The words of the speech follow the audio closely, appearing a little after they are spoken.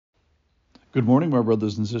Good morning, my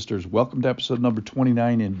brothers and sisters. Welcome to episode number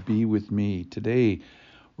 29 and Be With Me. Today,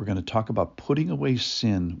 we're going to talk about putting away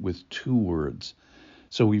sin with two words.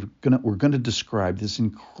 So we're going to describe this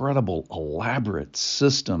incredible, elaborate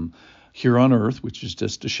system here on earth, which is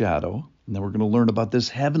just a shadow. And then we're going to learn about this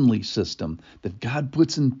heavenly system that God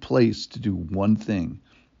puts in place to do one thing,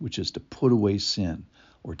 which is to put away sin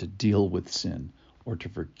or to deal with sin or to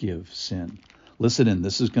forgive sin. Listen in.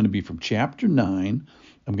 This is going to be from chapter 9.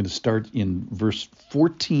 I'm going to start in verse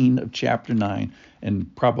 14 of chapter 9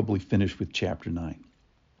 and probably finish with chapter 9.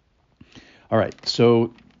 All right,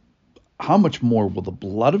 so how much more will the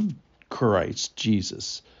blood of Christ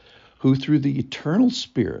Jesus, who through the eternal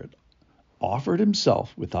Spirit offered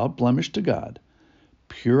himself without blemish to God,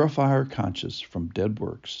 purify our conscience from dead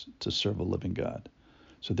works to serve a living God?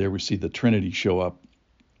 So there we see the Trinity show up,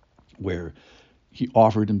 where he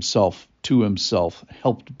offered himself to himself,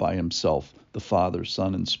 helped by himself, the Father,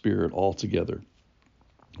 Son, and Spirit all together.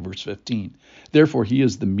 Verse 15, therefore he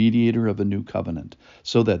is the mediator of a new covenant,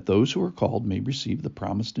 so that those who are called may receive the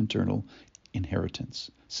promised eternal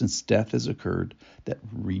inheritance, since death has occurred that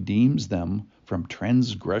redeems them from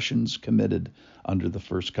transgressions committed under the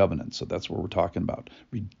first covenant. So that's what we're talking about.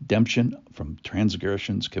 Redemption from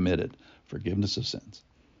transgressions committed, forgiveness of sins.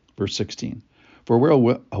 Verse 16, for where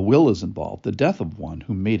a will is involved, the death of one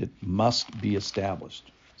who made it must be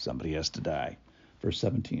established. Somebody has to die. Verse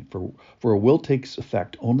 17, for a will takes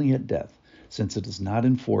effect only at death, since it is not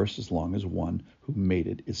in force as long as one who made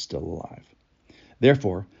it is still alive.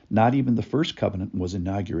 Therefore, not even the first covenant was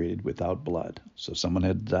inaugurated without blood. So someone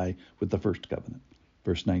had to die with the first covenant.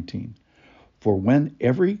 Verse 19, for when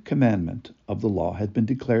every commandment of the law had been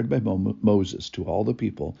declared by Moses to all the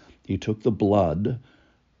people, he took the blood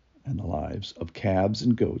and the lives of calves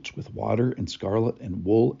and goats with water and scarlet and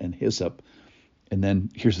wool and hyssop. And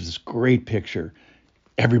then here's this great picture.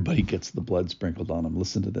 Everybody gets the blood sprinkled on them.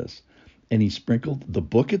 Listen to this. And he sprinkled the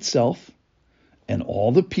book itself and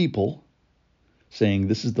all the people, saying,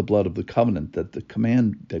 this is the blood of the covenant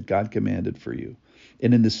that God commanded for you.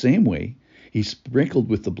 And in the same way, he sprinkled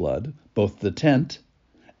with the blood both the tent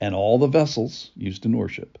and all the vessels used in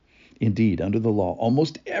worship. Indeed, under the law,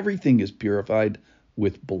 almost everything is purified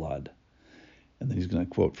with blood. And then he's going to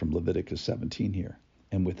quote from Leviticus 17 here.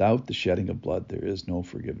 And without the shedding of blood, there is no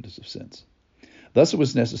forgiveness of sins. Thus it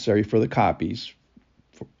was necessary for the copies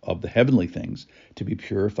of the heavenly things to be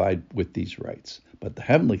purified with these rites, but the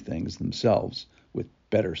heavenly things themselves with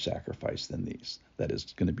better sacrifice than these. That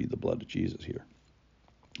is going to be the blood of Jesus here.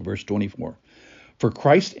 Verse 24. For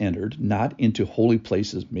Christ entered not into holy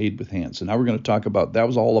places made with hands. So now we're going to talk about, that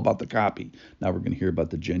was all about the copy. Now we're going to hear about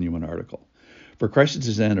the genuine article. For Christ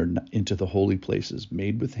has entered into the holy places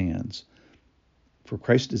made with hands. For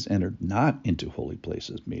Christ has entered not into holy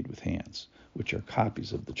places made with hands, which are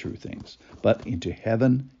copies of the true things, but into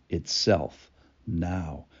heaven itself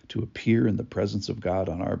now, to appear in the presence of God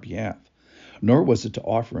on our behalf. Nor was it to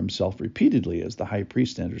offer himself repeatedly, as the high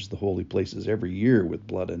priest enters the holy places every year with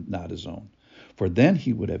blood and not his own. For then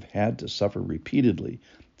he would have had to suffer repeatedly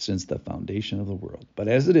since the foundation of the world. But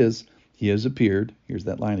as it is, he has appeared, here's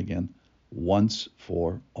that line again, once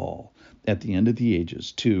for all, at the end of the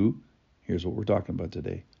ages, to, here's what we're talking about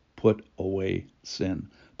today, put away sin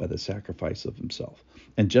by the sacrifice of himself.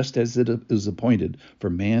 And just as it is appointed for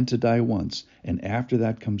man to die once, and after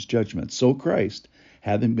that comes judgment, so Christ,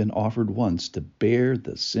 having been offered once to bear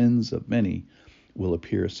the sins of many, will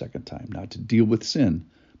appear a second time, not to deal with sin,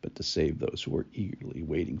 but to save those who are eagerly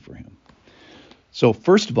waiting for him. So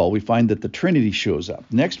first of all, we find that the Trinity shows up.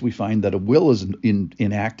 Next, we find that a will is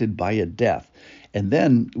enacted by a death. And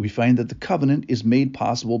then we find that the covenant is made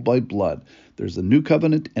possible by blood. There's a new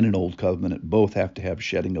covenant and an old covenant. Both have to have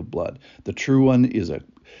shedding of blood. The true one is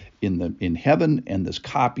in heaven, and this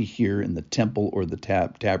copy here in the temple or the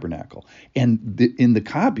tabernacle. And in the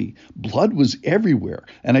copy, blood was everywhere.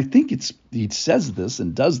 And I think he says this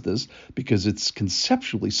and does this because it's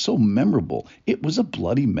conceptually so memorable. It was a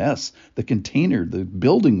bloody mess. The container, the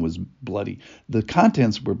building was bloody. The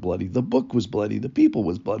contents were bloody. The book was bloody. The people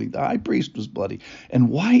was bloody. The high priest was bloody. And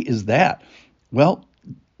why is that? Well,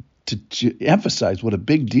 to emphasize what a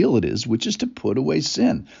big deal it is, which is to put away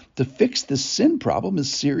sin. To fix this sin problem is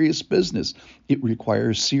serious business. It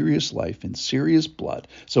requires serious life and serious blood.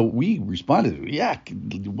 So we responded, yeah,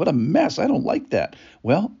 what a mess. I don't like that.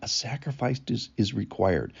 Well, a sacrifice is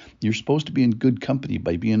required. You're supposed to be in good company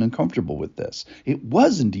by being uncomfortable with this. It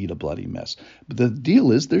was indeed a bloody mess. But the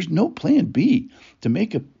deal is there's no plan B.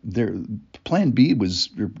 Plan B was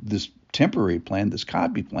this temporary plan, this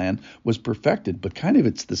copy plan, was perfected, but kind of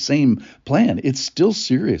it's the same plan. It's still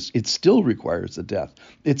serious. It still requires a death.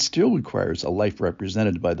 It still requires a life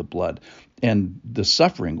represented by the blood and the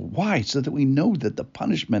suffering. Why? So that we know that the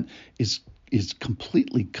punishment is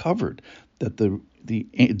completely covered, that the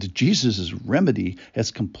Jesus' remedy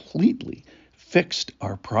has completely fixed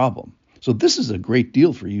our problem. So this is a great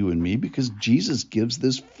deal for you and me because Jesus gives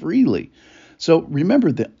this freely. So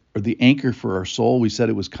remember the anchor for our soul. We said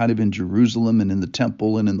it was kind of in Jerusalem and in the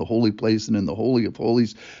temple and in the holy place and in the Holy of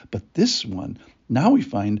Holies. But this one, now we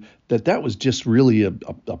find that was just really a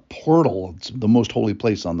portal. It's the most holy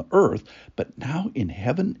place on the earth. But now in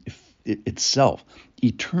heaven itself,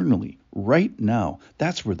 eternally, right now,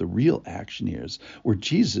 that's where the real action is, where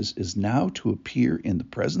Jesus is now to appear in the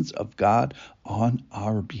presence of God on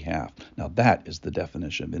our behalf. Now that is the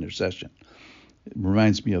definition of intercession. It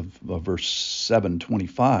reminds me of verse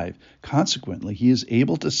 7:25. Consequently, he is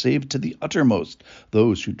able to save to the uttermost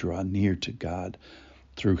those who draw near to God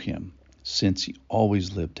through him, since he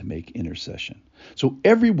always lived to make intercession. So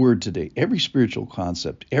every word today, every spiritual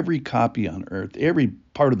concept, every copy on earth, every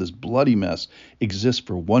part of this bloody mess exists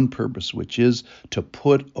for one purpose, which is to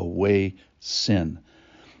put away sin.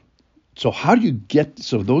 So how do you get,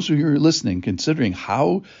 so those of you who are listening, considering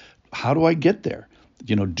how do I get there?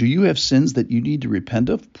 Do you have sins that you need to repent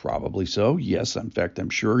of? Probably so. Yes, in fact, I'm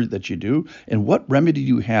sure that you do. And what remedy do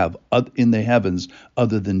you have in the heavens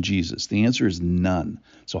other than Jesus? The answer is none.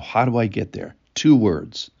 So how do I get there? 2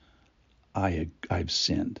 words. I've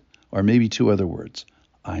sinned. Or maybe 2 other words.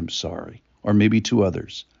 I'm sorry. Or maybe 2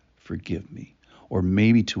 others. Forgive me. Or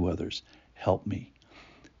maybe 2 others. Help me.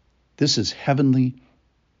 This is heavenly.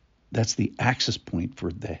 That's the access point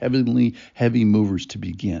for the heavenly heavy movers to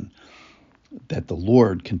begin. That the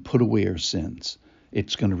Lord can put away our sins.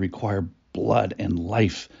 It's going to require blood and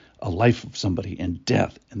life, a life of somebody, and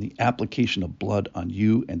death, and the application of blood on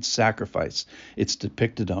you and sacrifice. It's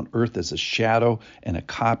depicted on earth as a shadow and a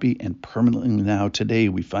copy, and permanently now today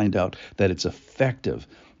we find out that it's effective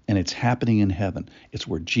and it's happening in heaven. It's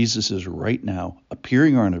where Jesus is right now,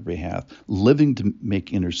 appearing on our behalf, living to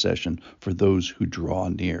make intercession for those who draw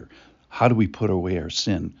near. How do we put away our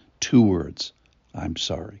sin? 2 words. I'm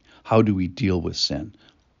sorry. How do we deal with sin?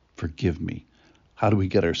 Forgive me. How do we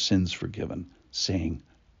get our sins forgiven? Saying,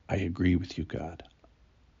 I agree with you, God.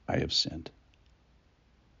 I have sinned.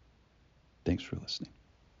 Thanks for listening.